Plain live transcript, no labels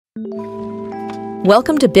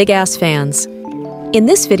Welcome to Big Ass Fans. In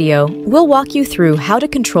this video, we'll walk you through how to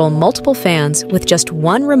control multiple fans with just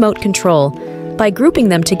one remote control by grouping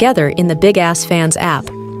them together in the Big Ass Fans app.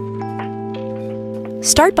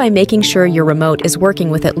 Start by making sure your remote is working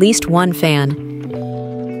with at least one fan.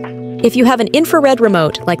 If you have an infrared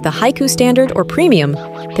remote like the Haiku Standard or Premium,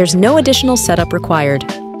 there's no additional setup required.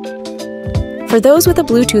 For those with a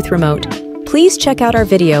Bluetooth remote, please check out our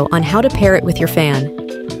video on how to pair it with your fan.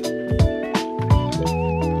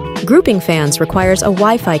 Grouping fans requires a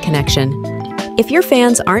Wi-Fi connection. If your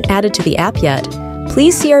fans aren't added to the app yet,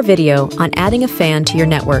 please see our video on adding a fan to your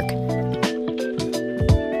network.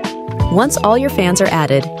 Once all your fans are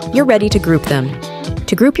added, you're ready to group them.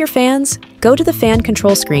 To group your fans, go to the fan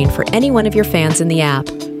control screen for any one of your fans in the app.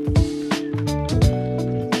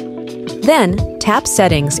 Then, tap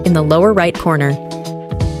Settings in the lower right corner.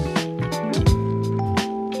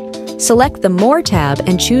 Select the More tab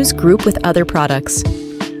and choose Group with Other Products.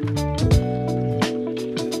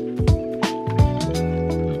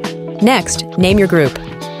 Next, name your group.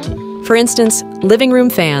 For instance, Living Room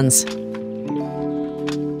Fans.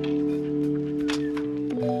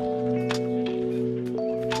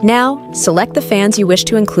 Now, select the fans you wish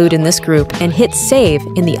to include in this group and hit Save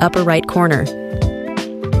in the upper right corner.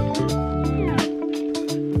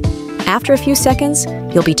 After a few seconds,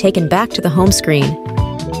 you'll be taken back to the home screen.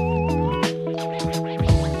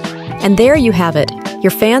 And there you have it. Your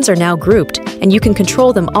fans are now grouped, and you can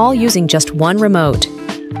control them all using just one remote.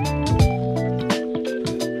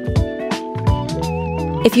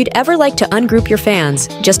 If you'd ever like to ungroup your fans,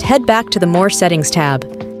 just head back to the More Settings tab.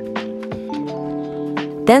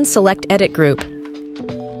 Then select Edit Group.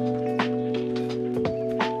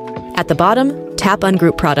 At the bottom, tap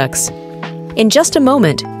Ungroup Products. In just a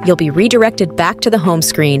moment, you'll be redirected back to the home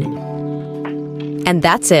screen. And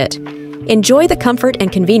that's it. Enjoy the comfort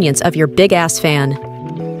and convenience of your Big Ass fan.